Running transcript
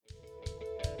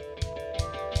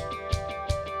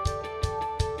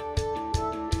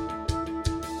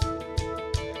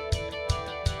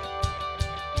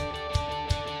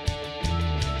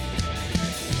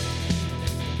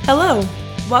Hello,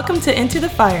 welcome to Into the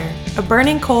Fire, a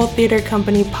Burning Coal Theater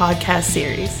Company podcast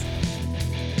series.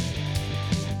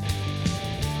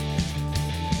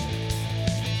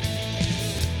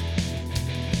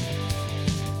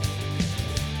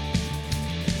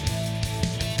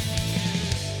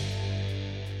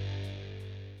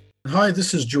 Hi,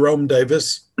 this is Jerome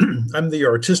Davis. I'm the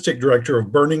artistic director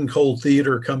of Burning Coal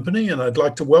Theater Company, and I'd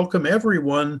like to welcome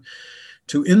everyone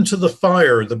to Into the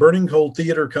Fire, the Burning Coal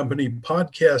Theater Company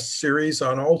podcast series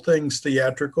on all things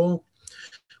theatrical.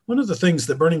 One of the things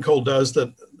that Burning Coal does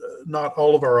that not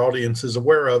all of our audience is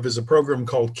aware of is a program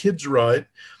called Kids Right,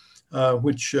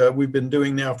 which we've been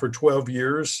doing now for 12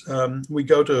 years. We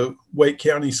go to Wake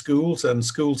County schools and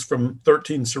schools from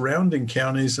 13 surrounding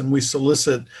counties, and we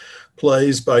solicit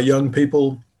plays by young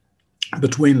people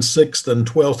between 6th and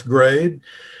 12th grade.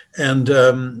 And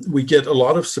we get a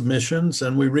lot of submissions,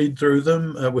 and we read through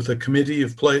them with a committee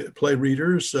of play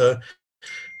readers.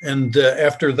 And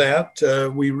after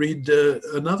that, we read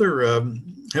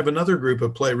have another group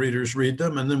of play readers read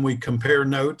them, and then we compare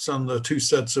notes on the two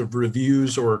sets of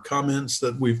reviews or comments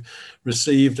that we've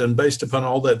received. And based upon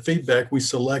all that feedback, we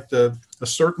select a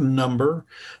certain number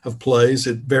of plays.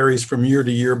 It varies from year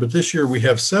to year, but this year we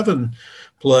have 7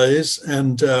 plays,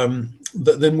 and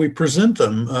then we present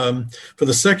them. For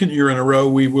the second year in a row,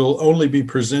 we will only be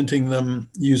presenting them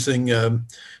using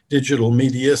digital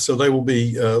media, so they will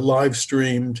be live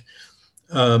streamed.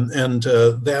 And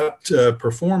that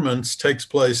performance takes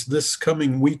place this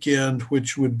coming weekend,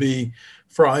 which would be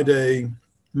Friday,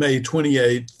 May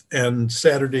 28th and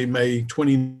Saturday, May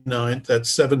 29th at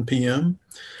 7 p.m.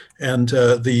 And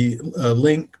the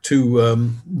link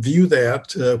to view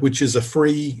that, which is a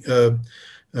free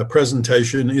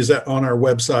presentation, is on our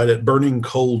website at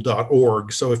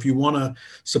burningcoal.org. So if you want to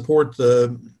support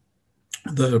the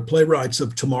playwrights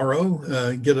of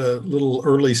tomorrow, get a little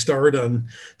early start on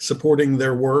supporting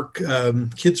their work,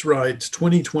 Kids Right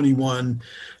 2021,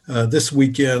 this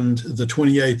weekend, the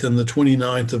 28th and the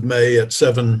 29th of May at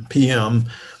 7 p.m.,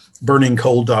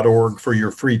 burningcoal.org for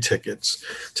your free tickets.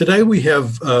 Today we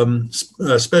have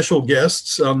special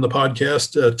guests on the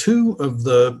podcast. 2 of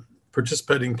the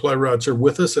participating playwrights are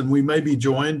with us, and we may be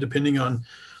joined, depending on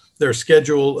their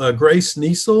schedule. Grace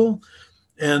Niesel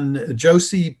and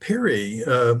Josie Perry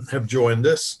have joined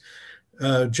us.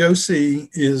 Josie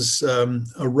is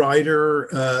a writer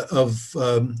of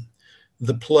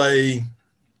the play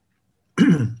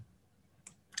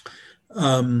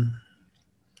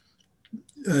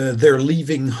They're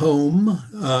Leaving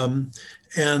Home,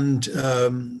 and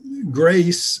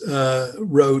Grace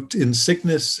wrote In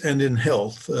Sickness and in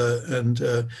Health.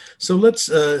 So let's,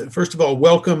 first of all,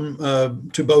 welcome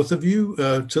to both of you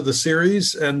to the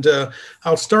series. And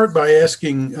I'll start by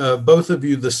asking both of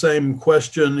you the same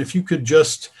question. If you could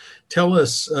just tell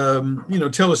us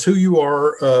who you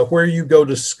are, where you go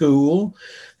to school,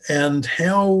 and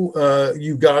how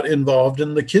you got involved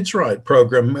in the Kids Right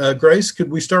program. Grace,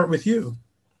 could we start with you?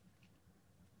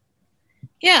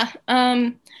 Yeah.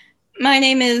 My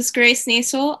name is Grace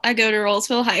Niesel. I go to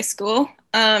Rollsville High School.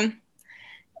 And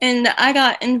I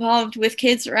got involved with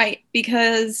Kids Right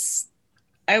because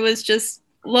I was just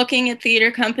looking at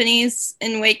theater companies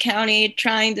in Wake County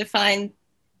trying to find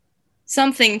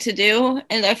something to do.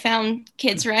 And I found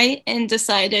Kids Right and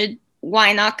decided,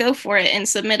 why not go for it and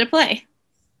submit a play?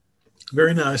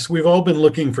 Very nice. We've all been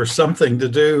looking for something to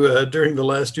do during the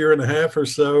last year and a half or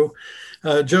so.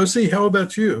 Josie, how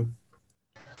about you?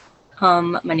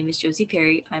 My name is Josie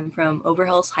Perry. I'm from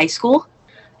Overhills High School,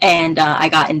 and I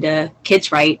got into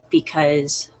Kids Right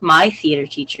because my theater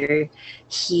teacher,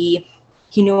 he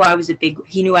knew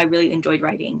he knew I really enjoyed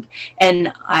writing,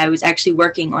 and I was actually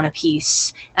working on a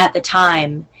piece at the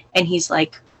time, and he's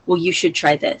like, well, you should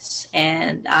try this.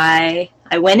 And I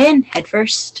went in head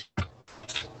first.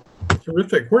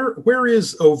 Terrific. Where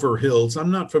is Overhills?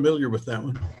 I'm not familiar with that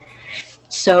one.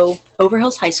 So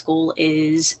Overhills High School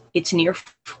it's near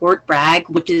Fort Bragg,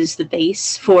 which is the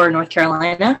base for North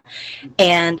Carolina,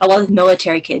 and a lot of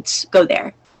military kids go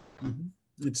there.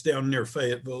 Mm-hmm. It's down near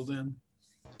Fayetteville then?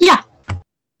 Yeah.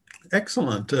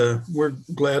 Excellent. We're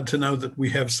glad to know that we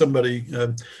have somebody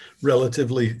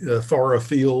relatively far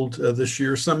afield this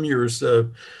year. Some years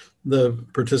the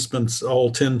participants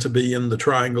all tend to be in the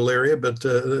Triangle area, but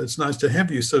it's nice to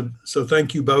have you. So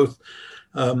thank you both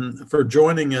for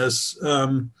joining us.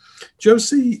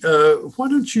 Josie, why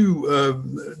don't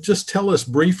you just tell us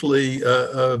briefly,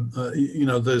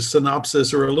 the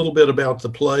synopsis or a little bit about the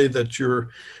play that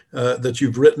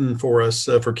you've written for us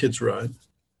for Kids Right?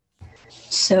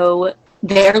 So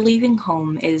They're Leaving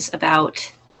Home is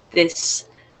about this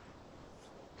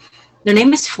their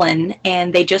name is Flynn,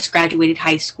 and they just graduated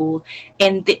high school,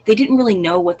 and they didn't really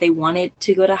know what they wanted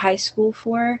to go to high school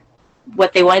for,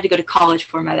 what they wanted to go to college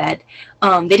for, my bad.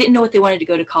 They didn't know what they wanted to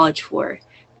go to college for.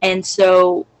 And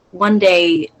so one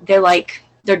day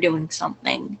they're doing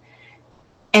something,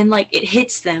 and like it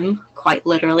hits them quite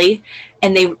literally,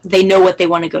 and they know what they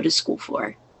want to go to school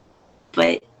for,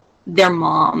 but their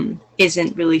mom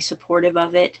isn't really supportive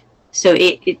of it. So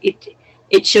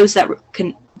it shows that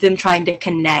them trying to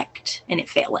connect and it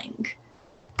failing.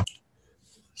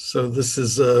 So this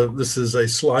is a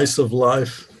slice of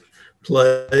life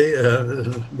play, a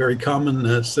very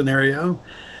common scenario.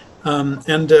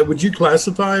 And would you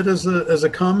classify it as a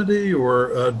comedy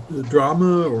or a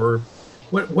drama, or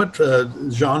what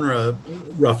genre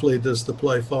roughly does the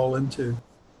play fall into?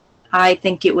 I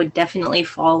think it would definitely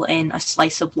fall in a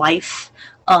slice of life.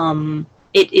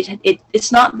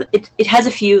 It's not. It has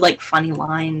a few like funny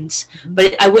lines,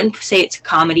 but I wouldn't say it's a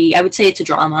comedy. I would say it's a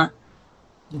drama.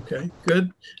 Okay,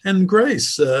 good. And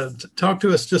Grace, talk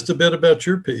to us just a bit about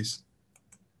your piece.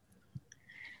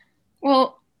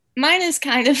 Well, mine is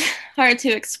kind of hard to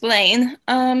explain.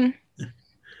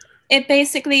 It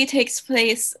basically takes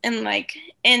place in like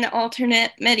an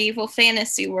alternate medieval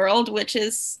fantasy world, which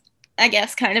is, I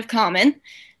guess, kind of common.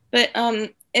 But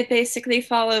it basically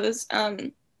follows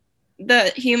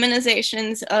the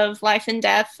humanizations of life and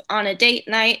death on a date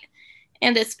night.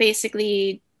 And it's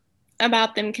basically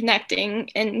about them connecting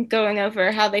and going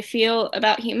over how they feel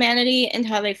about humanity and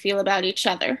how they feel about each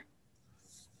other.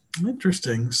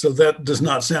 Interesting. So that does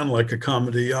not sound like a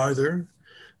comedy either.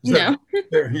 No.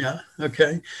 Yeah.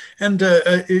 Okay. And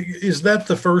is that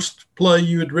the first play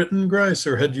you had written, Grace,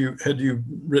 or had you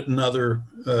written other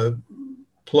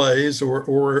plays,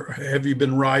 or have you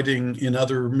been writing in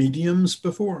other mediums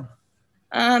before?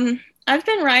 I've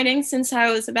been writing since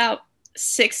I was about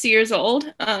 6 years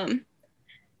old.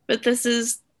 But this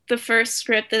is the first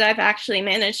script that I've actually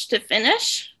managed to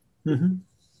finish. Mm-hmm.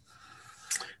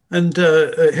 And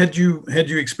had you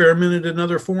experimented in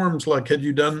other forms? Like had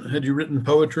you written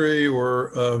poetry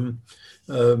or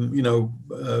a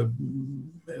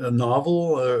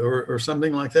novel or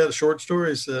something like that, short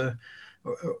stories, or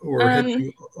have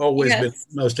you always been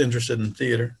most interested in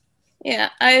theater?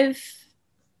 Yeah, I've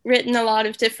written a lot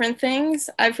of different things.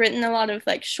 I've written a lot of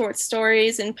like short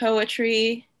stories and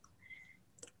poetry,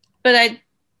 but I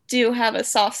do have a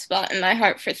soft spot in my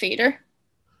heart for theater.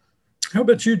 How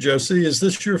about you, Josie? Is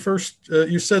this your first?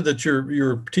 You said that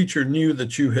your teacher knew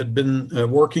that you had been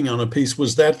working on a piece.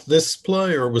 Was that this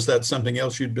play, or was that something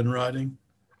else you'd been writing?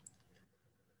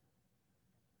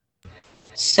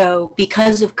 So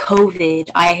because of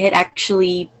COVID, I had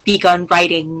actually begun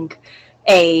writing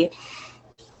an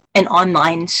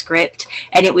online script,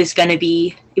 and it was going to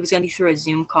be through a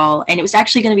Zoom call, and it was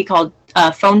actually going to be called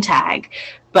Phone Tag,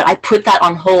 but I put that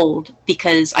on hold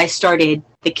because I started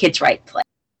the Kids Write play.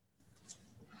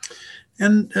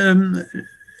 And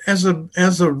as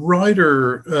a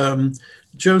writer,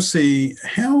 Josie,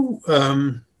 how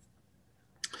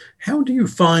do you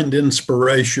find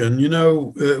inspiration? You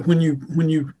know, when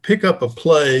you pick up a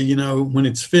play, you know, when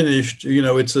it's finished, you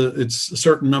know, it's a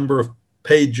certain number of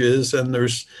pages, and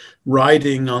there's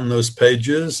writing on those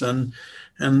pages, and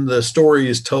the story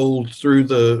is told through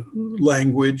the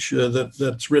language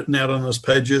that's written out on those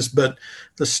pages. But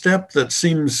the step that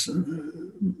seems,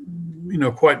 you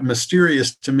know, quite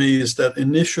mysterious to me is that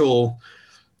initial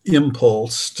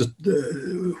impulse to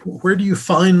where do you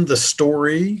find the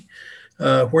story?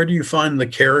 Where do you find the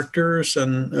characters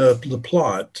and the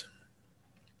plot?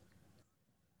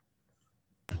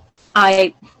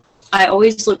 I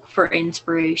always look for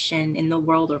inspiration in the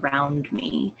world around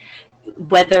me,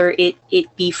 whether it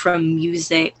be from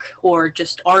music or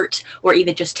just art, or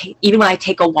even even when I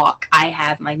take a walk, I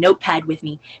have my notepad with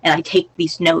me and I take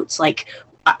these notes. Like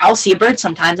I'll see a bird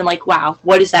sometimes. I'm like, wow,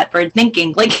 what is that bird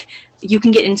thinking? Like you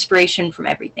can get inspiration from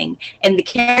everything. And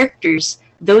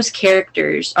those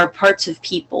characters are parts of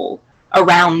people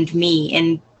around me,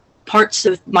 and parts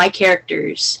of my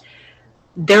characters,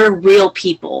 they're real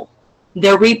people.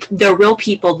 They're real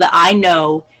people that I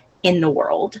know in the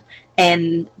world.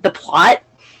 And the plot,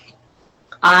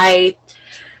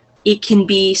 it can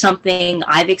be something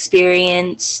I've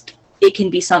experienced. It can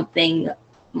be something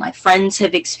my friends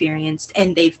have experienced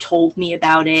and they've told me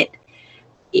about it.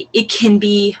 It can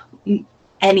be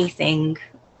anything,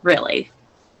 really.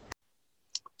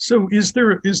 So is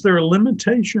there a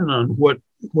limitation on what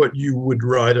you would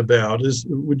write about?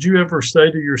 Would you ever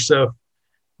say to yourself,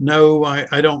 no,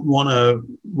 I don't want to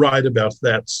write about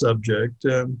that subject?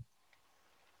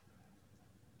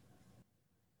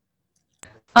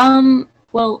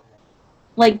 Well,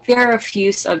 like there are a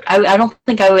few I don't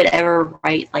think I would ever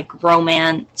write like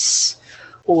romance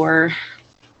or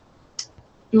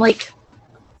like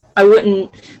I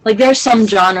wouldn't like there's some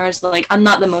genres like I'm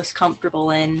not the most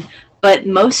comfortable in, but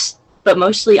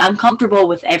mostly I'm comfortable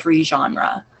with every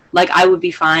genre. Like I would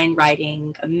be fine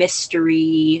writing a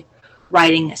mystery,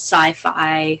 writing a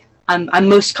sci-fi. I'm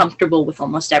most comfortable with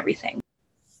almost everything.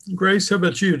 Grace, how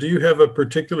about you? Do you have a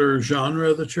particular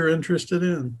genre that you're interested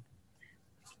in?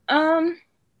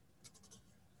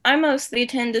 I mostly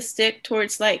tend to stick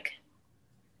towards like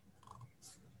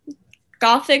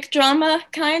gothic drama,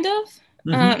 kind of.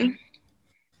 Mm-hmm.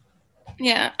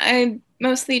 Yeah, I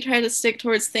mostly try to stick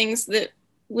towards things that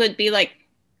would be like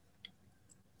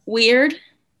weird,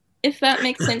 if that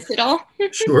makes sense at all.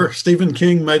 Sure, Stephen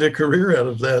King made a career out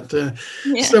of that.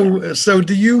 Yeah. So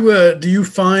do you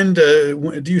find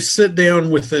do you sit down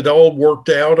with it all worked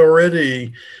out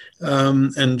already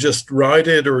and just write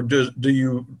it, or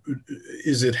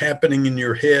is it happening in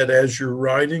your head as you're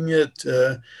writing it?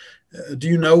 Do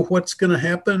you know what's going to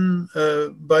happen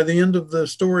by the end of the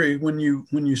story when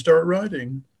you start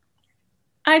writing?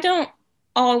 I don't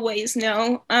always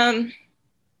know.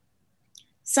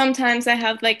 Sometimes I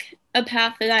have like a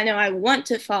path that I know I want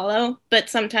to follow, but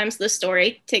sometimes the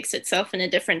story takes itself in a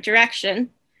different direction.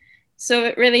 So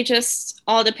it really just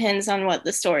all depends on what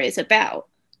the story is about.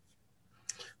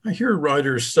 I hear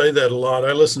writers say that a lot.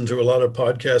 I listen to a lot of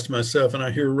podcasts myself, and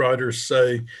I hear writers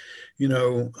say, you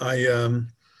know, I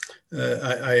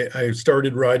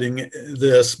started writing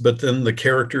this, but then the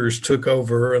characters took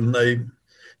over and they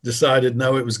decided,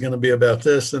 no, it was going to be about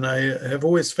this. And I have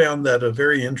always found that a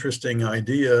very interesting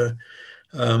idea.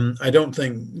 I don't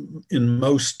think in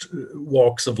most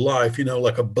walks of life, you know,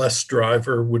 like a bus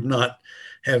driver would not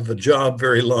have a job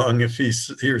very long if he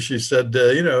or she said,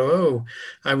 you know, oh,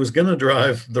 I was going to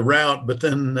drive the route, but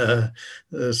then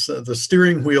the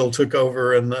steering wheel took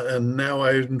over and now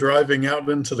I'm driving out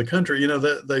into the country. You know,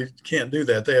 that they can't do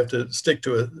that. They have to stick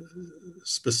to a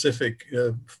specific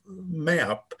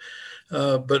map.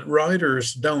 But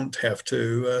writers don't have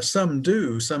to. Some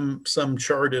do. Some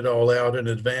chart it all out in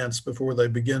advance before they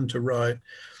begin to write.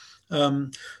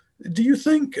 Do you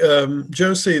think,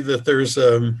 Josie, that there's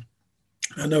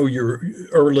I know you're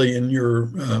early in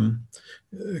your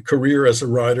career as a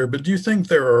writer, but do you think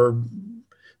there are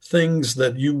things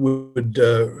that you would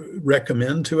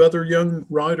recommend to other young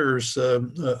writers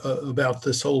about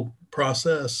this whole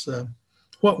process?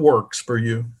 What works for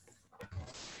you?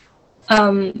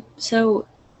 So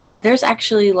there's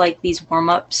actually like these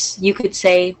warm-ups, you could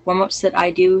say warm-ups that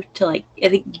I do to like I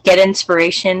think get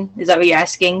inspiration. Is that what you're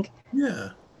asking? Yeah.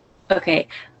 Okay.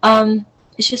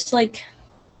 It's just like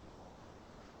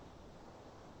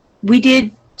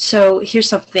so here's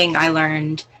something I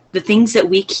learned. The things that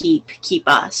we keep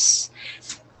us.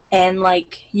 And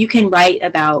like you can write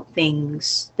about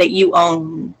things that you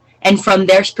own and from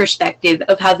their perspective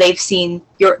of how they've seen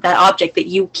that object that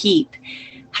you keep,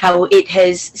 how it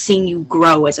has seen you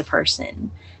grow as a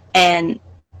person. And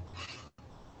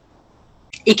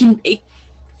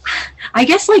I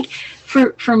guess like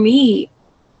for me,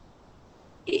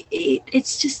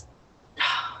 it's just,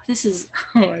 this is,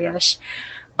 oh my gosh.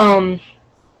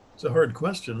 It's a hard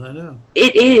question, I know.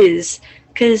 It is,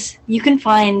 because you can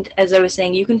find, as I was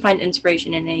saying, you can find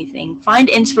inspiration in anything. Find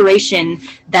inspiration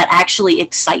that actually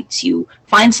excites you.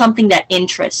 Find something that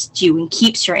interests you and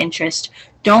keeps your interest.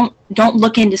 Don't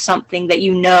look into something that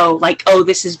you know, like, oh,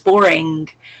 this is boring,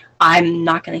 I'm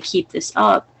not going to keep this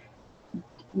up.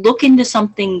 Look into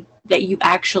something that you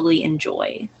actually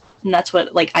enjoy. And that's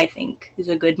what, like, I think is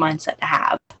a good mindset to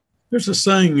have. There's a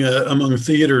saying among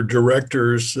theater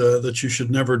directors that you should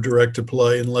never direct a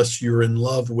play unless you're in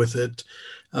love with it.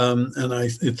 And I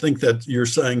think that you're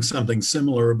saying something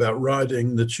similar about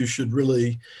writing, that you should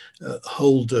really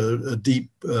hold a deep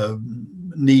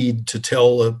need to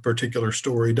tell a particular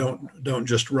story. Don't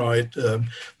just write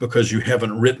because you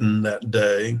haven't written that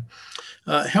day.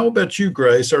 How about you,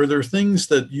 Grace? Are there things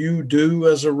that you do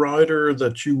as a writer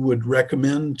that you would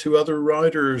recommend to other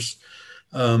writers?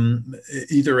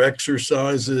 Either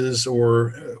exercises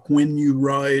or when you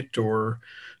write, or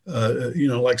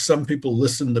like some people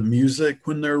listen to music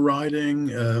when they're writing.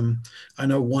 I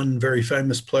know one very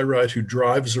famous playwright who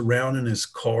drives around in his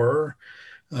car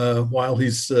while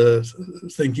he's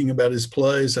thinking about his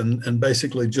plays and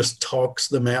basically just talks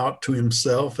them out to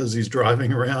himself as he's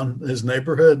driving around his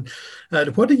neighborhood.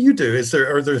 What do you do?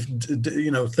 Are there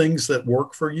things that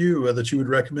work for you that you would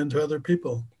recommend to other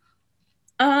people?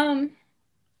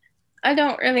 I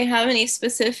don't really have any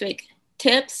specific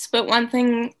tips, but one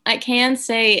thing I can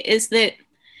say is that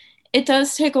it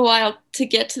does take a while to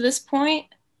get to this point.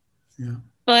 Yeah.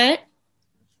 But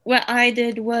what I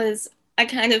did was I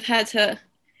kind of had to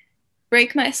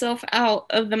break myself out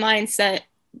of the mindset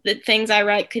that things I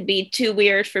write could be too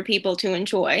weird for people to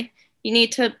enjoy. You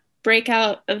need to break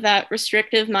out of that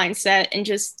restrictive mindset and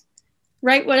just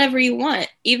write whatever you want.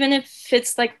 Even if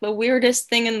it's like the weirdest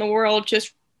thing in the world,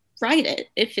 just write it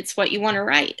if it's what you want to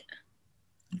write.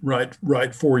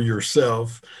 Write for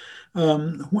yourself.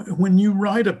 When you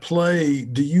write a play,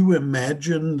 do you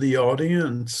imagine the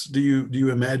audience? Do you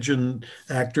imagine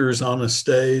actors on a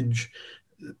stage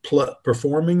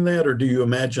performing that, or do you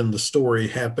imagine the story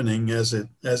happening as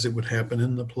it would happen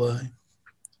in the play?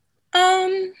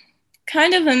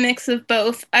 Kind of a mix of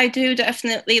both. I do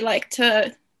definitely like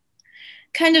to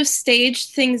kind of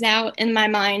stage things out in my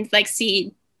mind, like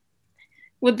see,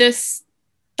 would this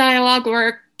dialogue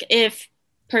work if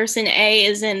person A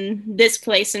is in this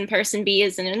place and person B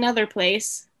is in another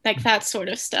place, like that sort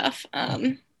of stuff.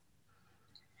 And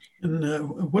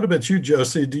what about you,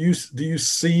 Josie? Do you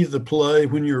see the play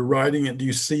when you're writing it? Do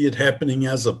you see it happening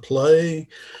as a play,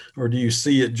 or do you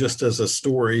see it just as a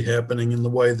story happening in the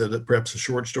way that perhaps a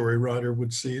short story writer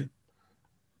would see it?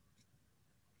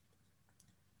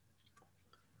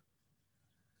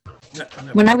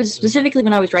 When I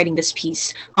was writing this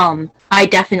piece, I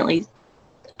definitely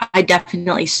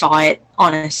saw it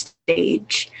on a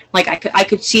stage. Like I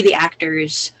could see the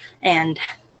actors and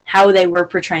how they were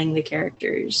portraying the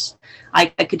characters. I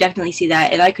could definitely see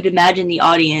that, and I could imagine the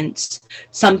audience,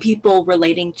 some people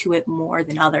relating to it more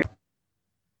than others.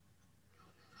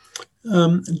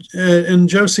 And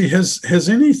Josie, has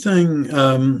anything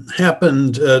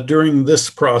happened during this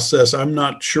process? I'm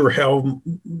not sure how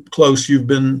close you've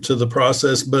been to the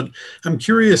process, but I'm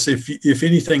curious if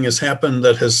anything has happened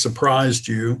that has surprised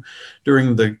you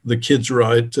during the Kids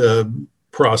Write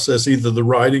process, either the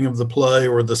writing of the play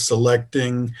or the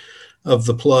selecting of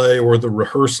the play or the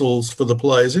rehearsals for the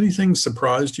play. Has anything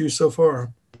surprised you so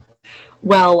far?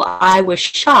 Well, I was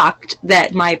shocked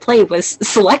that my play was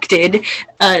selected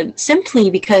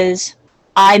simply because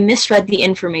I misread the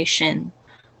information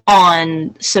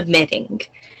on submitting.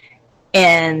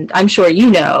 And I'm sure you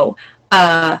know,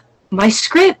 my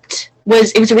script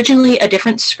was originally a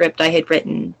different script I had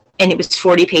written, and it was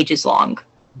 40 pages long.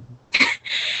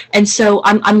 And so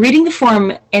I'm reading the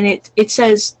form, and it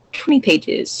says 20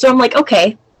 pages. So I'm like,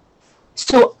 okay.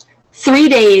 So 3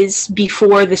 days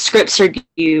before the scripts are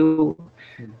due,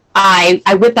 I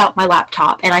whip out my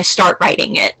laptop and I start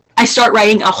writing it. I start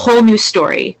writing a whole new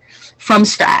story from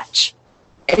scratch.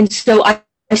 And so I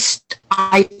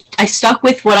stuck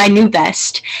with what I knew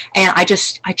best, and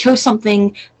I chose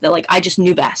something that I just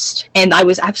knew best. And I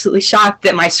was absolutely shocked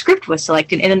that my script was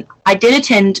selected. And I did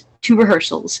attend 2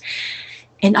 rehearsals,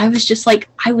 and I was just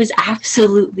I was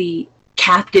absolutely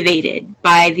captivated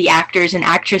by the actors and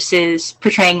actresses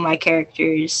portraying my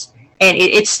characters. And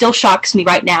it still shocks me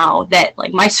right now that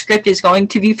my script is going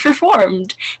to be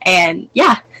performed. And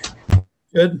yeah.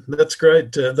 Good. That's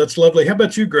great. That's lovely. How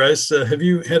about you, Grace? Have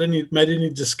you made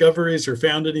any discoveries or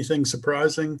found anything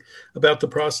surprising about the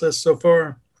process so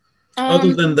far?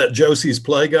 Other than that Josie's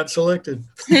play got selected?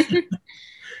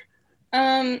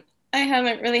 I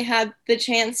haven't really had the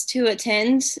chance to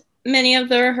attend many of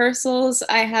the rehearsals.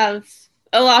 I have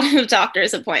a lot of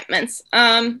doctor's appointments.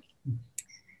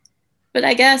 But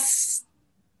I guess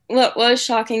what was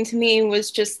shocking to me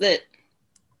was just that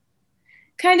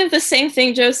kind of the same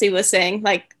thing Josie was saying,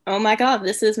 oh my God,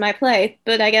 this is my play.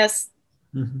 But I guess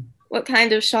what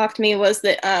kind of shocked me was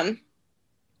that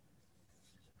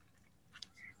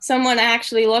someone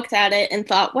actually looked at it and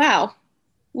thought, wow,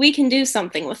 we can do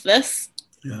something with this.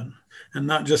 Yeah. And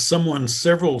not just someone,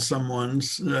 several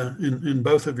someones in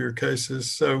both of your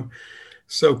cases.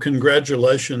 So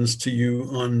congratulations to you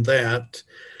on that.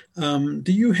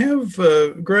 Do you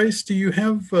have, Grace, do you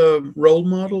have role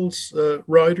models,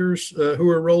 writers who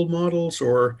are role models,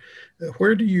 or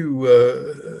where do you,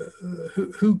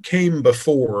 who came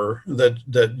before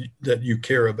that you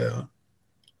care about?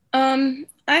 I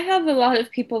have a lot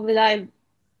of people that I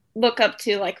look up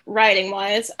to, writing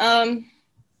wise.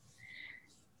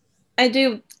 I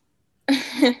do,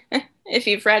 if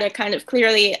you've read it kind of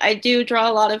clearly, I do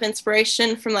draw a lot of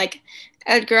inspiration from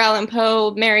Edgar Allan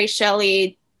Poe, Mary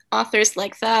Shelley, authors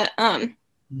like that. And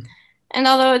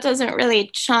although it doesn't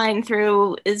really shine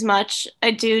through as much,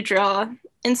 I do draw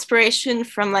inspiration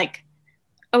from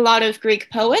a lot of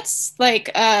Greek poets,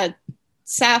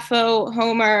 Sappho,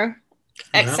 Homer,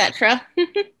 etc.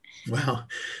 Wow.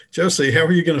 Josie, how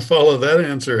are you going to follow that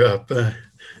answer up?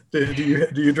 Do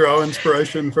you draw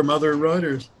inspiration from other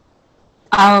writers?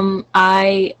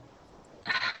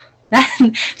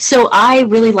 So I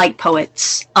really like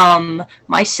poets.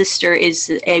 My sister is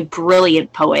a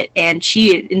brilliant poet, and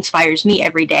she inspires me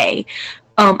every day.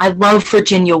 I love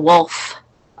Virginia Woolf,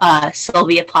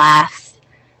 Sylvia Plath.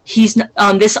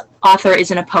 This author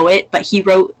isn't a poet, but he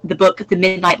wrote the book The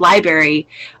Midnight Library,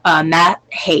 Matt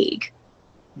Haig.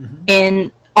 Mm-hmm.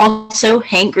 And also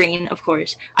Hank Green, of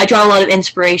course. I draw a lot of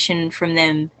inspiration from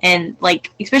them, and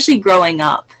like especially growing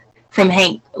up from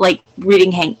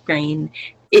reading Hank Green,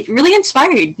 it really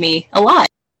inspired me a lot.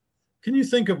 Can you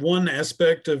think of one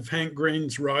aspect of Hank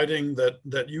Green's writing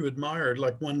that you admired,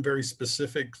 like one very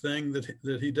specific thing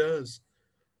that he does?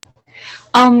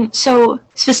 So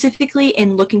specifically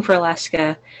in Looking for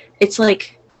Alaska, it's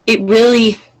like he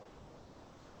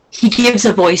gives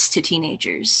a voice to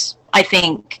teenagers. I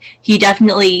think he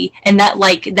definitely, and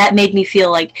that made me feel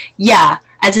like, yeah,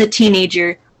 as a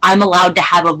teenager, I'm allowed to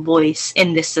have a voice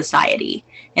in this society.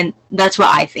 And that's what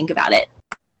I think about it.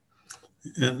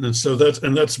 And so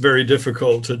that's very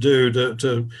difficult to do,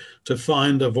 to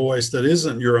find a voice that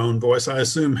isn't your own voice. I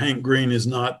assume Hank Green is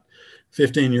not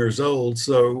 15 years old,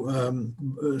 so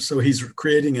he's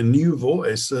creating a new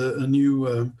voice, a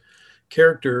new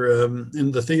character.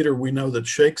 In the theater, we know that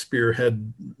Shakespeare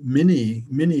had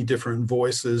many different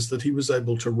voices that he was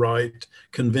able to write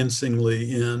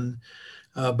convincingly in,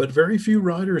 but very few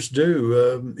writers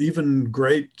do. Even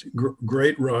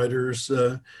great writers.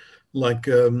 Like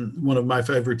one of my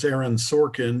favorites, Aaron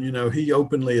Sorkin, he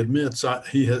openly admits,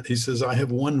 he says, I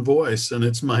have one voice and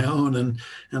it's my own. And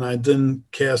I then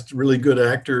cast really good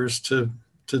actors to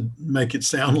make it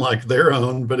sound like their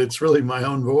own, but it's really my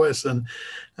own voice. And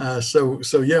so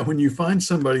yeah, when you find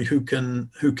somebody who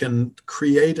can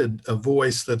create a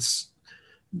voice that's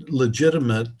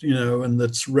legitimate, and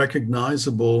that's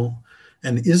recognizable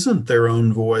and isn't their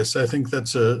own voice, I think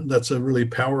that's a really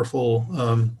powerful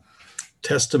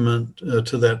testament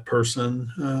to that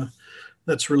person.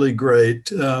 That's really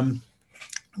great.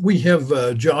 We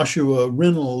have Joshua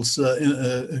Reynolds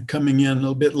coming in a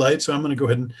little bit late, so I'm going to go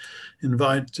ahead and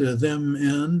invite them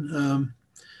in,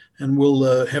 and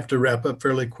we'll have to wrap up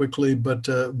fairly quickly, but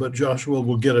Joshua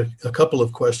will get a couple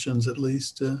of questions at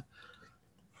least.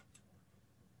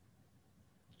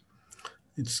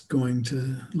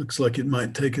 Looks like it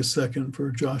might take a second for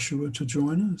Joshua to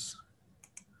join us.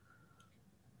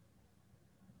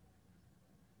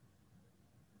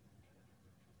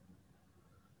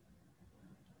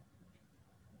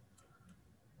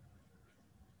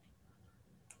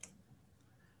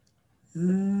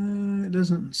 It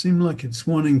doesn't seem like it's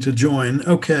wanting to join.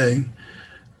 Okay.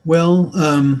 Well,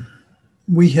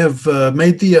 we have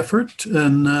made the effort,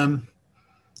 and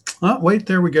wait,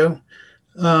 there we go.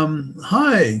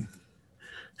 Hi,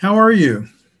 how are you?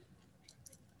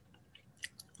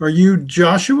 Are you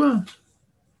Joshua?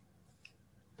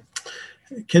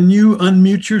 Can you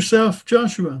unmute yourself,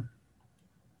 Joshua?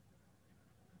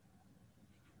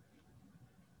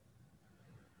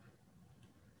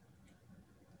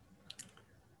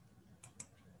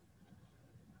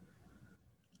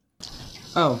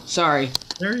 Oh, sorry.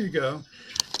 There you go.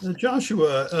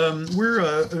 Joshua,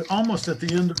 we're almost at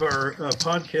the end of our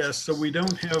podcast, so we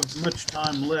don't have much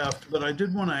time left, but I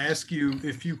did want to ask you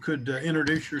if you could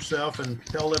introduce yourself and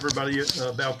tell everybody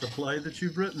about the play that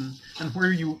you've written and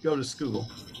where you go to school.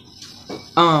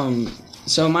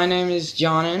 So my name is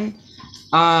Jonan.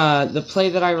 The play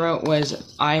that I wrote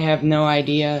was I Have No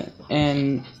Idea,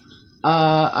 and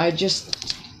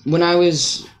when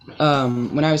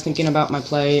I was thinking about my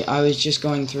play, I was just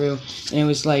going through, and it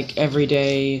was like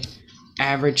everyday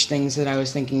average things that I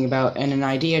was thinking about, and an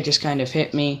idea just kind of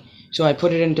hit me, so I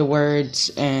put it into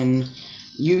words. And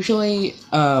usually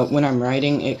when I'm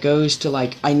writing, it goes to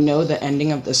like, I know the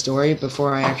ending of the story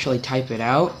before I actually type it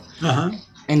out.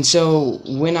 And so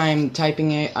when I'm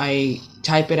typing it, I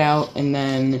type it out, and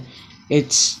then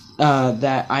it's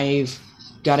that I've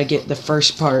got to get the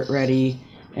first part ready,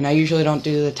 and I usually don't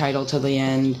do the title till the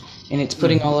end, and it's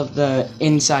putting all of the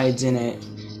insides in it.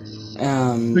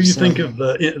 So you think of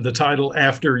the title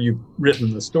after you've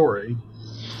written the story?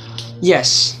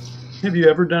 Yes. Have you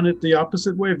ever done it the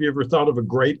opposite way? Have you ever thought of a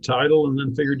great title and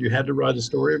then figured you had to write a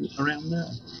story around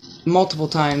that? Multiple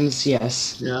times,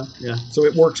 yes. Yeah. So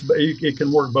it works. It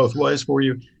can work both ways for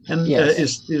you. And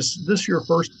yes. Is this your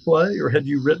first play, or had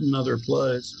you written other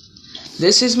plays?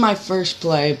 This is my first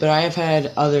play, but I have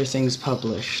had other things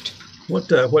published. What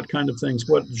kind of things?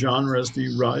 What genres do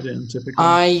you write in typically?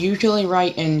 I usually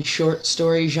write in short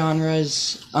story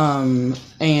genres,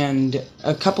 and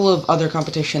a couple of other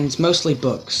competitions, mostly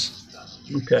books.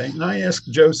 Okay. And I asked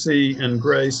Josie and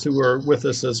Grace, who are with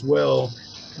us as well,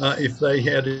 if they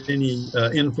had any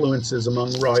influences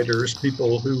among writers,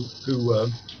 people who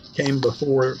came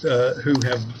before who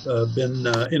have been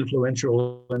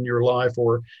influential in your life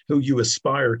or who you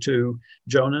aspire to.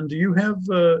 Jonan, do you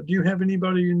have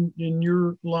anybody in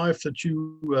your life that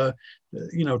you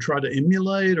try to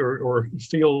emulate or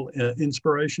feel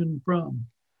inspiration from?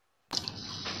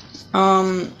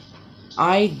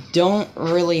 I don't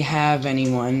really have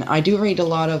anyone. I do read a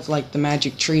lot of like the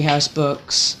Magic Treehouse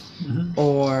books,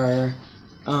 or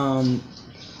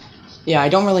I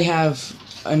don't really have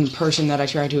a person that I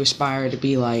try to aspire to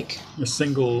be like. A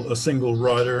single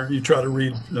writer. You try to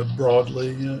read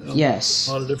broadly. Yes.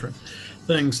 A lot of different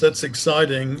things. That's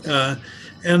exciting.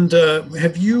 And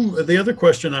have you? The other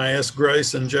question I asked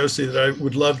Grace and Josie that I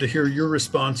would love to hear your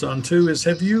response on too is: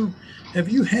 Have you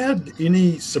had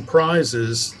any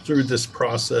surprises through this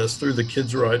process, through the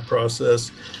Kids Write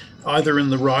process, either in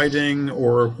the writing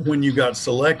or when you got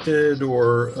selected,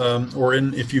 or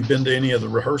if you've been to any of the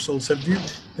rehearsals? Have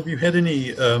you had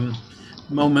any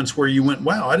moments where you went,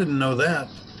 "Wow, I didn't know that"?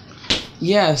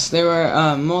 Yes, there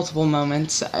were multiple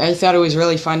moments. I thought it was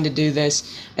really fun to do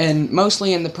this, and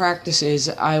mostly in the practices,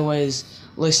 I was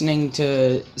listening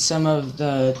to some of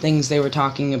the things they were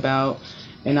talking about,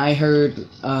 and I heard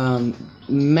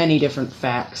many different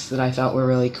facts that I thought were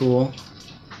really cool.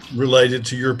 Related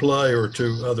to your play or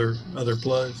to other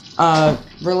plays?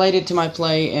 Related to my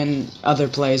play and other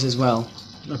plays as well.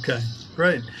 Okay,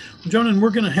 great. Jonan, we're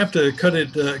going to have to cut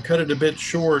it a bit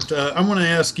short. I want to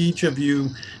ask each of you,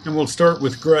 and we'll start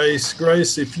with Grace.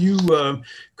 Grace, if you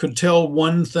could tell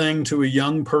one thing to a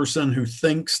young person who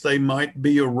thinks they might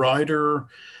be a writer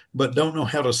but don't know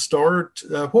how to start,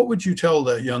 what would you tell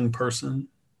that young person?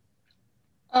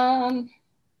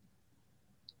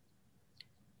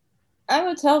 I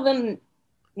would tell them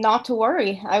not to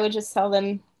worry. I would just tell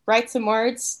them, write some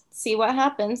words, see what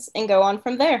happens, and go on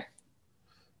from there.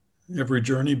 Every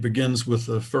journey begins with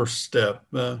the first step.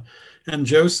 And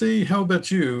Josie, how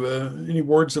about you? Any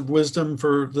words of wisdom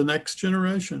for the next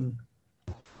generation?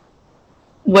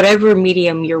 Whatever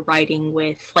medium you're writing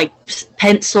with, like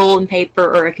pencil and paper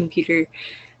or a computer,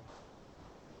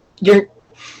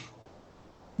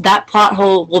 that plot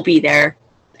hole will be there.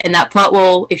 And that plot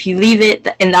hole, if you leave it,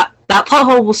 and that plot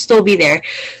hole will still be there.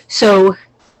 So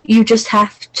you just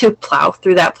have to plow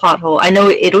through that plot hole. I know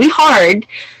it'll be hard,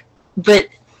 but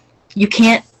you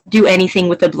can't do anything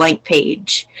with a blank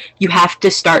page. You have to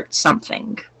start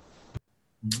something.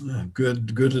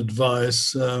 Good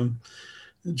advice.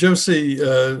 Josie,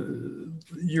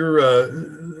 you're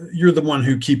the one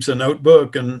who keeps a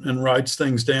notebook and writes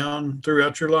things down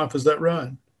throughout your life. Is that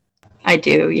right? I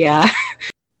do, yeah.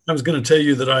 I was going to tell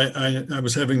you that I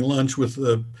was having lunch with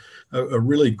a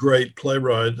really great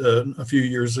playwright a few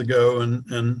years ago,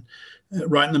 and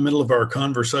right in the middle of our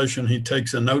conversation, he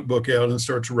takes a notebook out and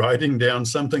starts writing down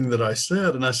something that I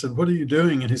said. And I said, "What are you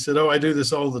doing?" And he said, "Oh, I do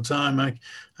this all the time.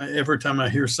 Every time I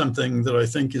hear something that I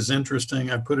think is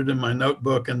interesting, I put it in my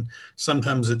notebook, and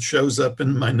sometimes it shows up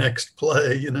in my next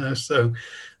play."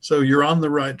 So you're on the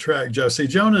right track, Josie.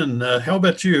 Jonan, how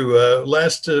about you?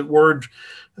 Last word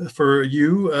for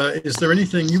you. Is there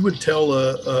anything you would tell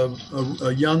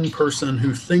a young person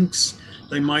who thinks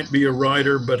they might be a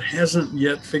writer but hasn't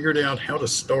yet figured out how to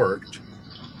start?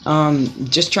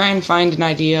 Just try and find an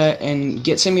idea and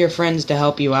get some of your friends to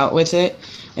help you out with it,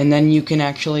 and then you can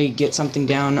actually get something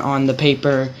down on the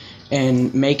paper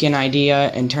and make an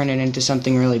idea and turn it into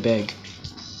something really big.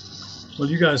 Well,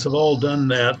 you guys have all done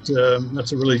that.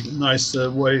 That's a really nice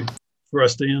way for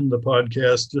us to end the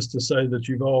podcast, just to say that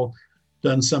you've all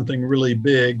done something really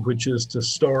big, which is to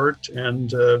start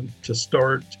and to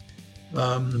start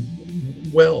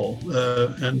well.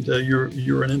 And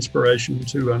you're an inspiration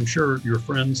to, I'm sure, your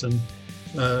friends and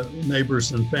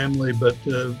neighbors and family. But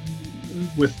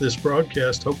with this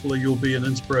broadcast, hopefully you'll be an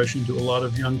inspiration to a lot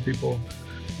of young people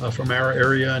from our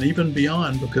area and even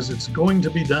beyond, because it's going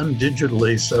to be done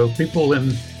digitally. So people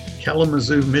in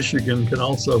Kalamazoo, Michigan can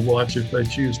also watch if they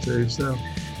choose to.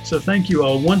 So thank you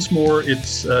all. Once more,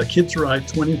 it's Kids Write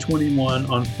 2021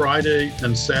 on Friday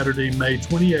and Saturday, May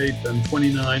 28th and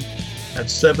 29th at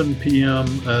 7 p.m.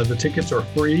 The tickets are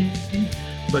free,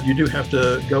 but you do have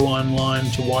to go online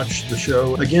to watch the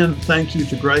show. Again, thank you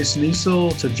to Grace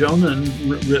Niesel, to Jonan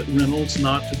Reynolds,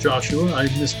 not to Joshua, I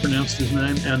mispronounced his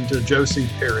name, and to Josie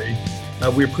Perry.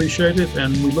 We appreciate it,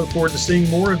 and we look forward to seeing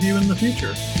more of you in the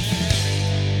future.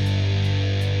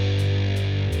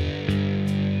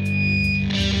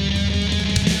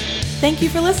 Thank you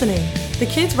for listening. The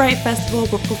Kids Write Festival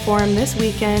will perform this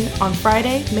weekend on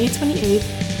Friday, May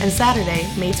 28th and Saturday,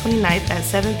 May 29th at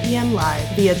 7 p.m. live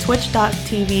via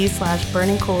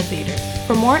twitch.tv/Burning Coal Theater.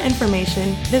 For more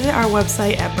information, visit our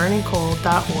website at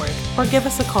burningcoal.org or give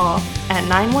us a call at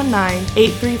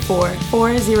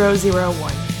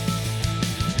 919-834-4001.